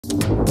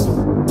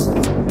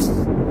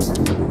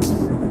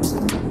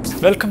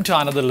Welcome to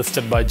another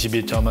listed by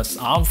Jiby Thomas.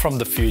 I'm from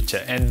the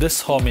future and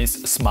this home is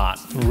smart,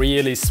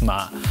 really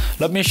smart.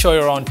 Let me show you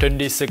around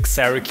 26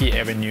 Sarikei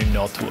Avenue,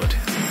 Northwood.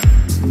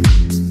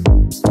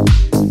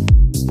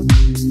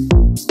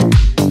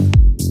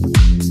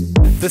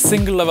 This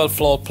single-level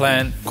floor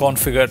plan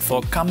configured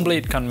for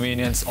complete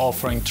convenience,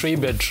 offering 3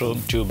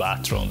 bedrooms, 2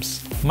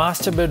 bathrooms.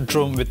 Master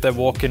bedroom with a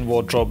walk-in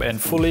wardrobe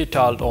and fully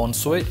tiled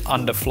ensuite,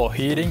 underfloor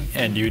heating,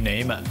 and you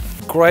name it.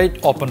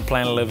 Great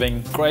open-plan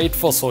living, great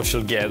for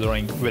social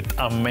gathering with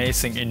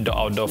amazing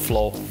indoor-outdoor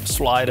flow.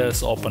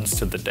 Sliders opens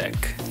to the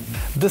deck.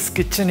 This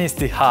kitchen is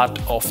the heart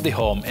of the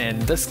home, and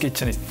this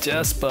kitchen is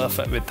just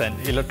perfect with an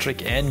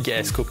electric and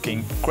gas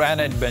cooking,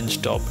 granite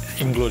bench top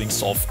including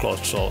soft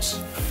close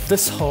doors.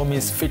 This home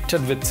is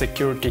fitted with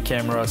security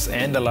cameras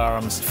and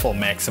alarms for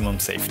maximum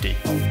safety.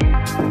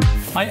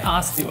 I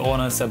asked the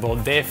owners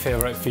about their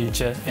favorite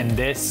feature and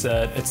they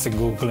said it's a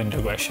Google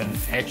integration.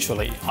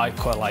 Actually, I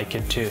quite like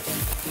it too.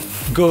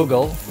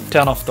 Google,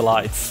 turn off the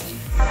lights.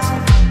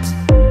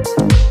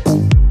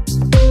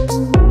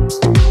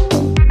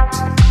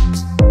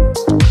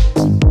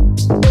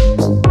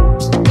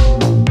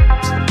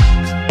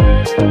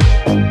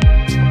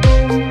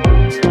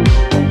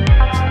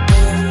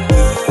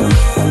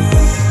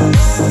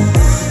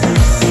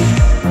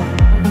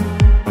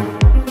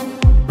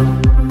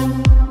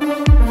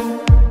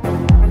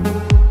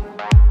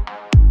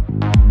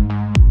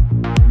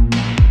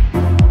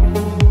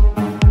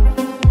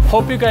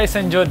 Hope you guys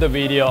enjoyed the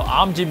video.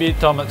 I'm Jiby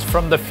Thomas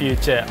from the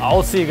future.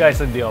 I'll see you guys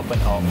at the open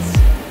homes.